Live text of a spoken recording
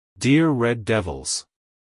Dear Red Devils,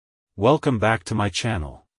 welcome back to my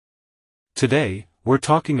channel. Today, we're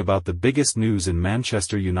talking about the biggest news in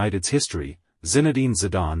Manchester United's history. Zinedine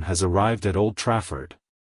Zidane has arrived at Old Trafford.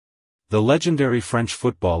 The legendary French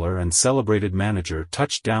footballer and celebrated manager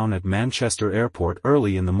touched down at Manchester Airport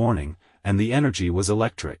early in the morning, and the energy was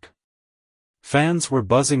electric. Fans were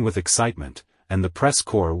buzzing with excitement, and the press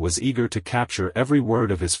corps was eager to capture every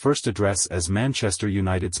word of his first address as Manchester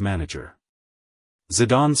United's manager.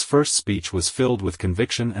 Zidane's first speech was filled with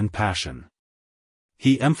conviction and passion.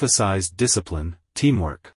 He emphasized discipline,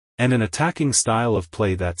 teamwork, and an attacking style of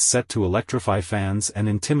play that's set to electrify fans and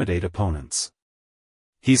intimidate opponents.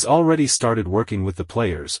 He's already started working with the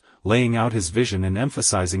players, laying out his vision and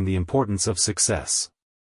emphasizing the importance of success.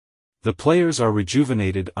 The players are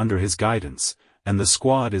rejuvenated under his guidance, and the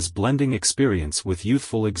squad is blending experience with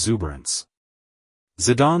youthful exuberance.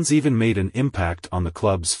 Zidane's even made an impact on the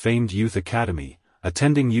club's famed youth academy,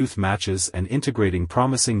 attending youth matches and integrating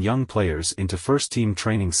promising young players into first-team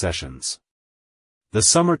training sessions. The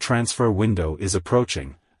summer transfer window is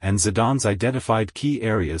approaching, and Zidane's identified key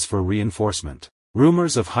areas for reinforcement.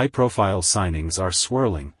 Rumors of high-profile signings are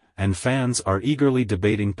swirling, and fans are eagerly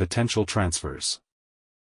debating potential transfers.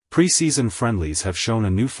 Pre-season friendlies have shown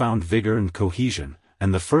a newfound vigor and cohesion,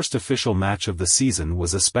 and the first official match of the season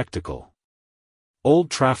was a spectacle.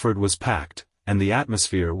 Old Trafford was packed, and the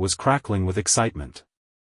atmosphere was crackling with excitement.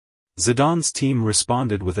 Zidane's team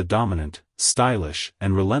responded with a dominant, stylish,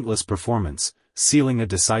 and relentless performance, sealing a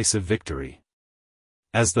decisive victory.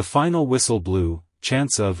 As the final whistle blew,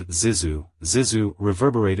 chants of "Zizou, Zizou"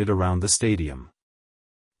 reverberated around the stadium.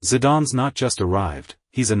 Zidane's not just arrived,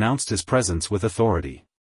 he's announced his presence with authority.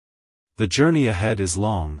 The journey ahead is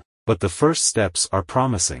long, but the first steps are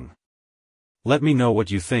promising. Let me know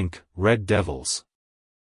what you think, Red Devils.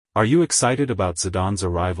 Are you excited about Zidane's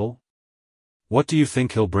arrival? What do you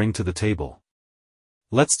think he'll bring to the table?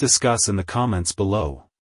 Let's discuss in the comments below.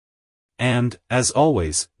 And, as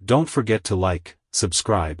always, don't forget to like,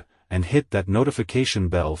 subscribe, and hit that notification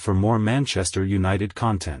bell for more Manchester United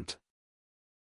content.